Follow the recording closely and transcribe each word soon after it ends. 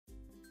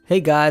Hey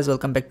guys,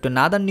 welcome back to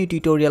another new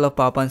tutorial of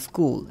PowerPoint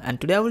School,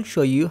 and today I will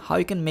show you how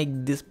you can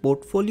make this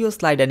portfolio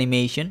slide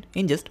animation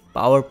in just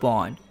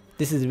PowerPoint.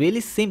 This is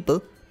really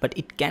simple, but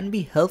it can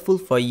be helpful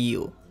for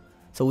you.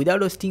 So without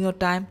wasting your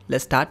time,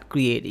 let's start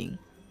creating.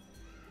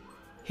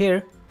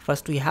 Here,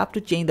 first we have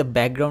to change the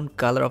background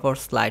color of our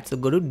slide. So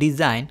go to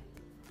Design,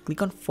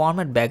 click on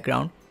Format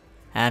Background,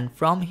 and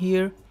from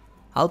here,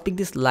 I'll pick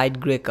this light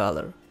gray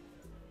color.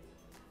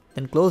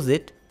 Then close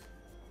it.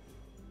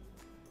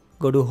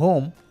 Go to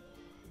Home.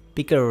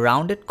 Pick a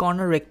rounded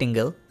corner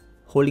rectangle,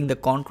 holding the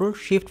Ctrl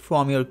Shift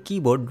from your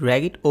keyboard,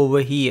 drag it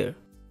over here.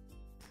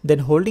 Then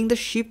holding the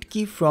Shift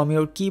key from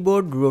your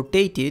keyboard,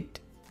 rotate it.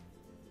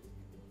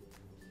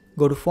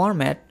 Go to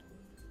Format,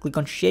 click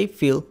on Shape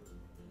Fill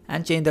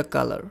and change the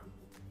color.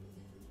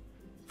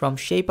 From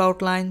Shape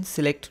Outline,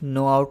 select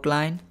No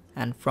Outline,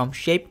 and from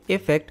Shape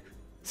Effect,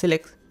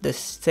 select the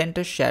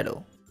Center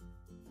Shadow.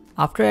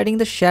 After adding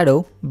the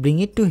shadow, bring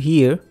it to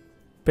here,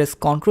 press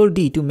Ctrl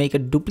D to make a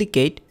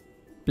duplicate.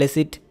 Place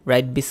it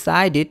right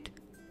beside it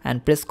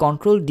and press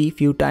Ctrl D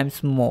few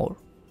times more.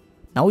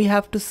 Now we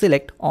have to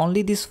select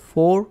only these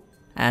 4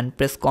 and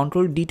press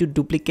Ctrl D to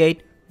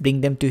duplicate,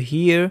 bring them to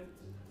here,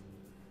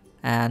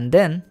 and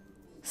then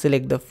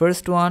select the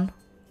first one,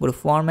 go to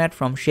Format,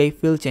 from Shape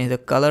Fill, change the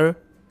color.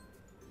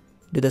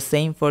 Do the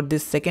same for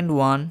this second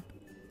one,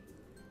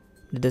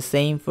 do the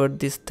same for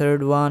this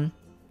third one,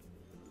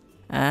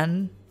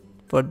 and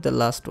for the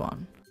last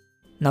one.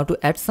 Now to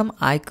add some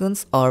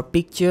icons or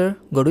picture,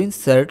 go to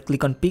Insert,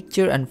 click on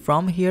Picture, and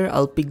from here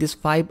I'll pick these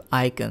 5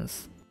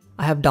 icons.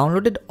 I have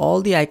downloaded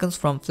all the icons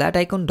from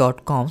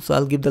flaticon.com, so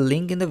I'll give the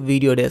link in the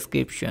video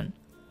description.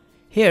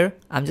 Here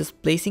I'm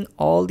just placing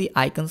all the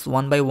icons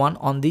one by one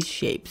on these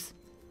shapes.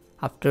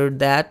 After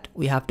that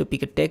we have to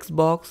pick a text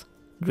box,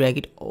 drag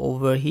it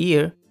over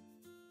here.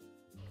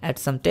 Add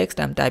some text.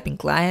 I'm typing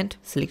client,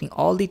 selecting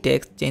all the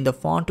text, change the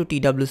font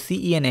to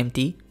Cen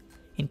MT,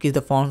 increase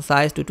the font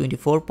size to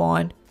 24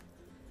 point.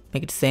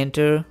 Make it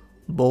center,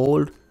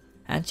 bold,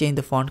 and change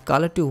the font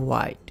color to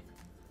white.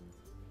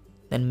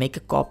 Then make a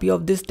copy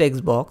of this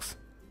text box.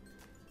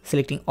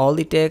 Selecting all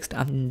the text,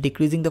 I'm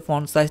decreasing the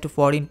font size to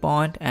 14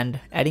 point and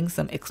adding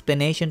some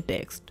explanation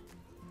text.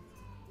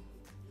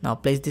 Now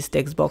place this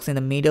text box in the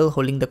middle,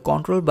 holding the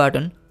Ctrl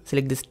button,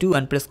 select this 2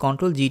 and press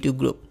Ctrl G to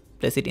group.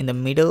 Place it in the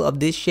middle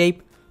of this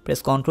shape,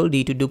 press Ctrl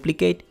D to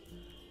duplicate,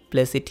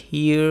 place it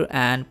here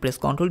and press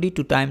Ctrl D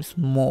 2 times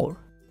more.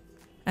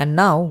 And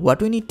now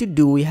what we need to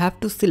do, we have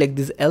to select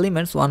these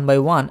elements one by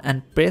one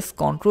and press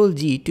Ctrl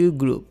G to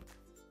group.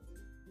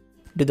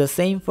 Do the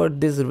same for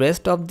this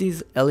rest of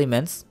these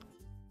elements.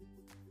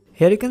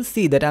 Here you can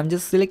see that I'm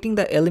just selecting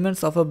the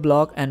elements of a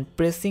block and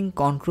pressing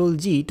Ctrl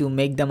G to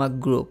make them a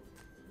group.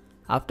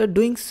 After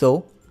doing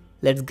so,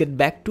 let's get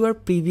back to our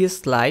previous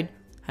slide,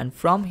 and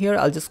from here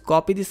I'll just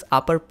copy this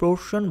upper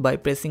portion by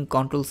pressing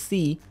Ctrl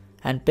C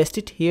and paste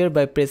it here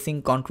by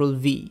pressing Ctrl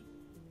V.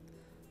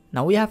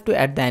 Now we have to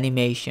add the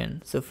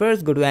animation. So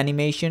first go to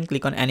Animation,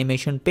 click on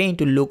Animation Pane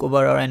to look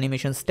over our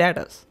animation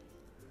status.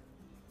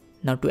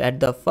 Now to add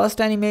the first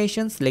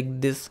animation,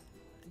 select this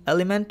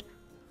element.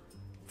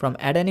 From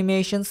Add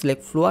Animation,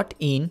 select Float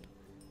In.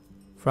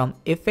 From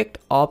Effect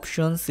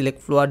Options, select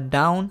Float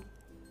Down.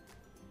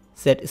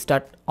 Set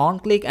Start On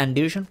Click and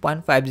duration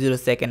 0.50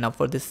 second. Now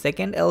for the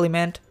second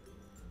element,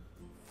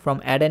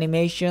 from Add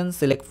Animation,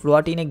 select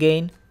Float In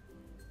again.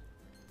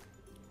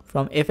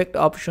 From Effect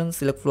Options,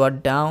 select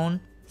Float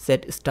Down.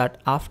 Set Start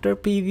After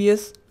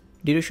Previous,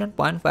 duration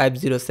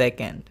 0.50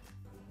 second.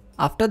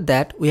 After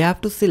that, we have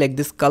to select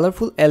this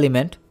colorful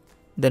element.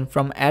 Then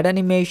from Add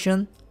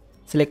Animation,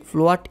 select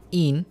Float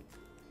In.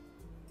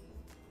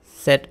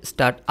 Set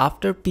Start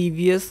After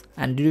Previous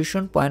and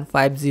duration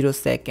 0.50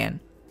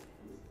 second.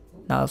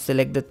 Now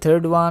select the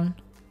third one.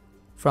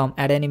 From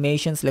Add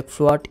Animation, select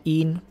Float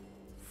In.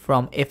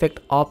 From Effect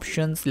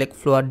Options, select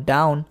Float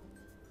Down.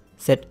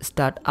 Set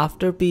Start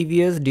After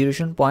Previous,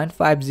 duration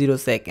 0.50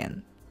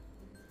 second.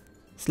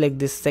 Select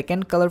this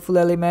second colorful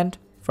element.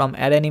 From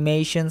Add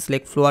Animation,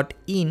 select Float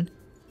In.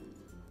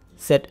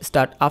 Set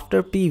Start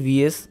After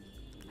Previous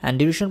and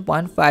duration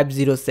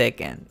 0.50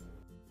 second.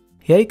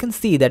 Here you can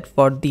see that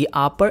for the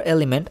upper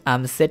element,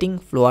 I'm setting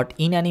Float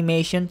In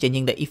animation,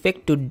 changing the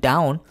effect to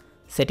down,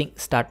 setting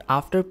Start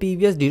After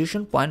Previous,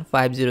 duration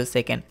 0.50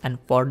 second. And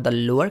for the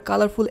lower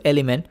colorful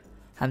element,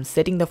 I'm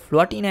setting the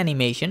Float In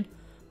animation,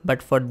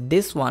 but for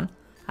this one,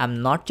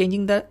 I'm not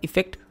changing the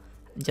effect,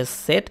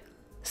 just set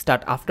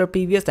Start After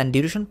Previous and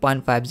duration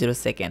 0.50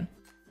 second.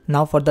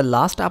 Now for the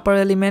last upper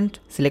element,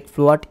 select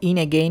Float In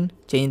again,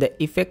 change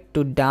the effect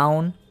to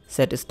down,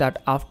 set Start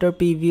After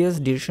Previous,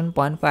 duration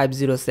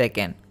 0.50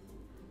 second.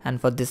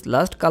 And for this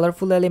last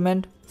colorful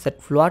element,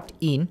 set Float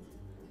In,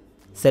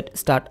 set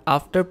Start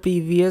After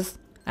Previous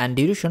and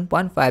duration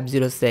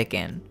 0.50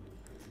 second.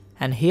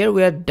 And here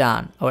we are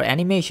done, our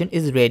animation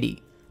is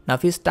ready. Now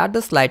if you start the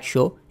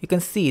slideshow, you can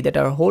see that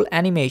our whole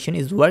animation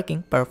is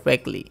working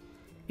perfectly.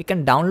 You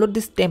can download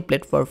this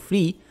template for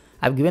free.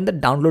 I've given the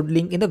download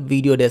link in the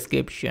video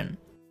description.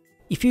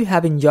 If you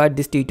have enjoyed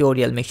this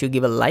tutorial, make sure you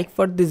give a like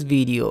for this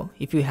video.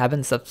 If you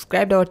haven't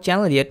subscribed our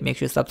channel yet, make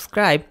sure you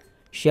subscribe,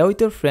 share with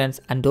your friends,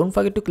 and don't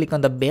forget to click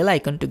on the bell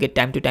icon to get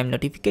time-to-time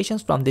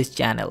notifications from this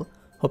channel.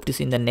 Hope to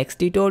see you in the next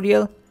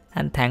tutorial,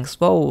 and thanks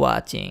for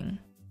watching.